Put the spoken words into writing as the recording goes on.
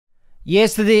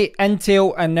Yesterday,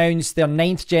 Intel announced their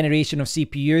 9th generation of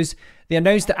CPUs. They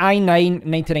announced the i9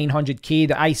 9900K,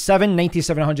 the i7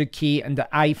 9700K, and the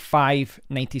i5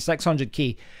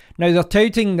 9600K. Now, they're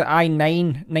touting the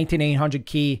i9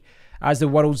 9900K as the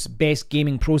world's best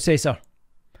gaming processor.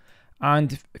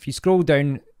 And if you scroll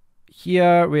down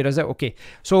here, where is it? Okay,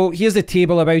 so here's the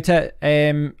table about it.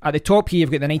 At the top here,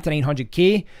 you've got the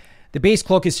 9900K. The base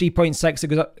clock is 3.6.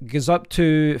 It goes up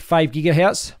to 5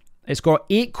 gigahertz. It's got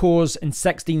 8 cores and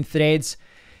 16 threads.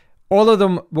 All of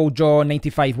them will draw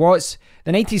 95 watts.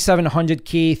 The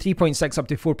 9700K, 3.6 up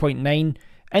to 4.9.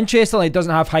 Interestingly, it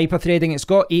doesn't have hyper-threading. It's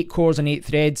got 8 cores and 8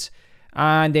 threads.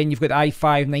 And then you've got the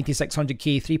i5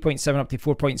 9600K, 3.7 up to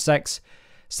 4.6.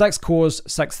 6 cores,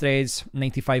 6 threads,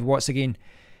 95 watts again.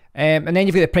 And then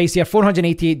you've got the price here,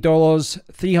 $488,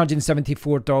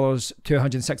 $374,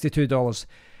 $262.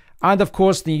 And of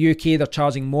course, in the UK, they're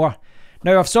charging more.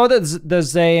 Now, I've saw that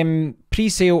there's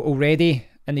pre-sale already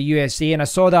in the USA, and I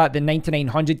saw that the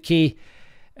 9900K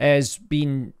is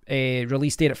being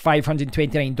released there at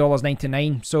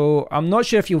 $529.99. So I'm not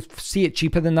sure if you'll see it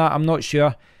cheaper than that. I'm not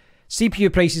sure.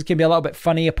 CPU prices can be a little bit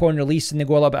funny upon release, and they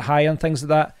go a little bit higher and things like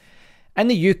that. In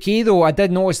the UK, though, I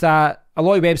did notice that a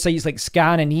lot of websites like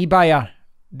Scan and eBuyer,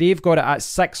 they've got it at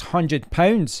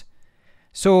 £600.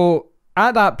 So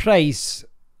at that price,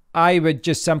 I would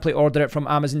just simply order it from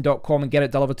Amazon.com and get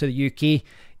it delivered to the UK.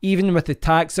 Even with the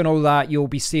tax and all that, you'll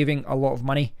be saving a lot of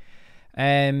money.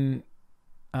 And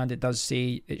it does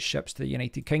say it ships to the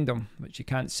United Kingdom, which you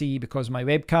can't see because of my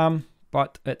webcam,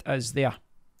 but it is there.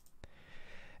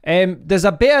 There's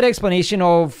a better explanation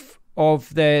of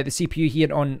the CPU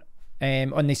here on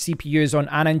the CPUs on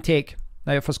AnandTech.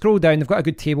 Now, if I scroll down, they've got a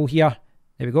good table here.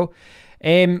 There we go.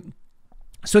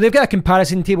 So they've got a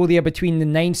comparison table there between the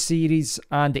 9 series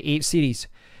and the 8 series.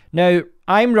 Now,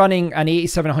 I'm running an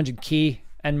 8700K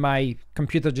in my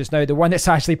computer just now, the one that's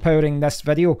actually powering this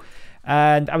video.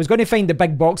 And I was going to find the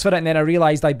big box for it, and then I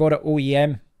realized I bought it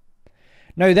OEM.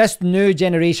 Now, this new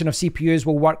generation of CPUs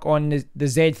will work on the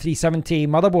Z370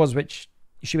 motherboards, which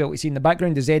you should be able to see in the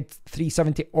background, the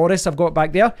Z370 Aorus I've got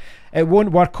back there. It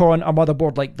won't work on a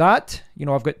motherboard like that. You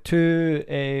know, I've got two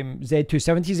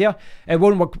Z270s there. It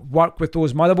won't work with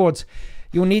those motherboards.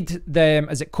 You'll need the,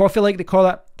 is it Coffee Lake they call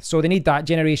it? So they need that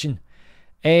generation.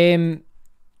 I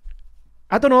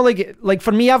don't know, like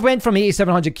for me, I've went from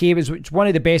 8700K, which was one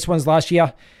of the best ones last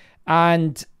year.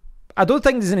 And I don't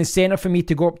think there's an incentive for me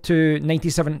to go up to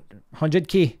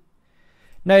 9700K.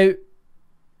 Now,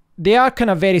 they are kind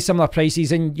of very similar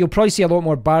prices, and you'll probably see a lot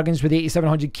more bargains with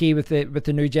 8700K with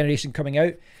the new generation coming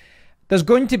out. There's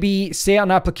going to be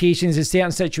certain applications and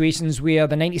certain situations where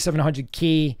the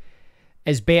 9700K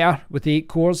is better with the 8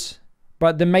 cores,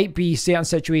 but there might be certain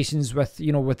situations with,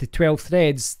 you know, with the 12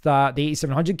 threads that the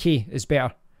 8700K is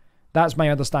better. That's my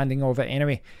understanding of it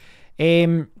anyway.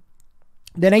 The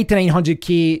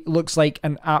 9900K looks like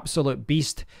an absolute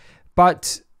beast,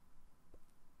 but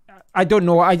I don't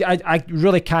know. I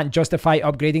really can't justify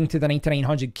upgrading to the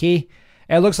 9900K.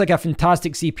 It looks like a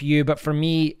fantastic CPU, but for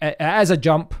me, it is a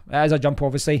jump. It is a jump,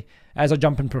 obviously. It is a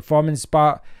jump in performance,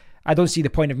 but I don't see the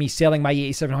point of me selling my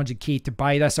 8700K to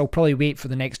buy this. I'll probably wait for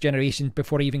the next generation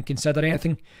before I even consider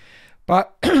anything.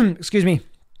 But, excuse me,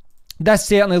 this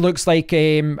certainly looks like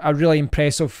a really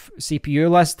impressive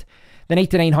CPU list. The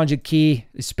 9900K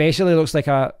especially looks like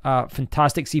a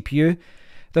fantastic CPU.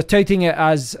 They're touting it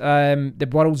as the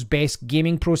world's best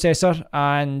gaming processor,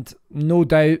 and no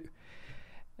doubt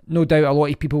a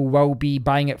lot of people will be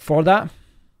buying it for that.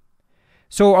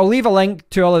 So I'll leave a link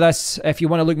to all of this if you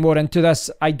want to look more into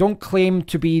this. I don't claim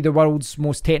to be the world's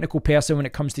most technical person when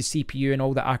it comes to CPU and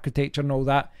all the architecture and all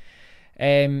that.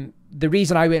 The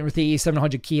reason I went with the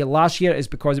 8700K last year is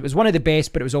because it was one of the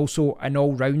best, but it was also an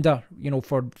all-rounder, you know,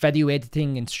 for video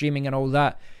editing and streaming and all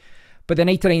that. But the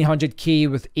 9900K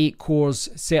with 8 cores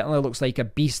certainly looks like a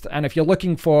beast. And if you're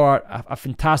looking for a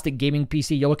fantastic gaming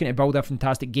PC, you're looking to build a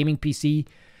fantastic gaming PC,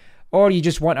 or you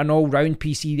just want an all-round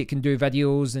PC that can do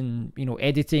videos and, you know,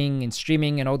 editing and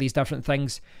streaming and all these different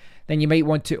things, then you might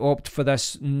want to opt for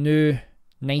this new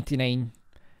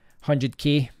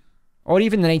 9900K, or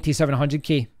even the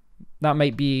 9700K. That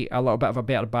might be a little bit of a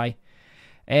better buy.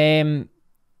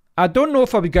 I don't know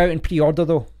if I would go out and pre-order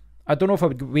though. I don't know if I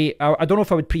would wait. I don't know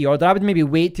if I would pre-order. I would maybe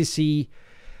wait to see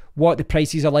what the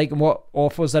prices are like and what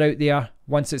offers are out there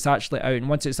once it's actually out and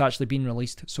once it's actually been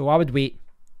released. So I would wait.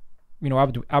 You know,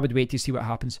 I would wait to see what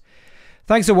happens.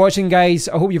 Thanks for watching, guys.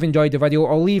 I hope you've enjoyed the video.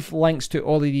 I'll leave links to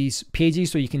all of these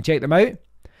pages so you can check them out.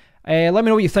 Let me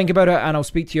know what you think about it, and I'll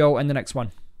speak to you all in the next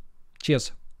one.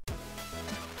 Cheers.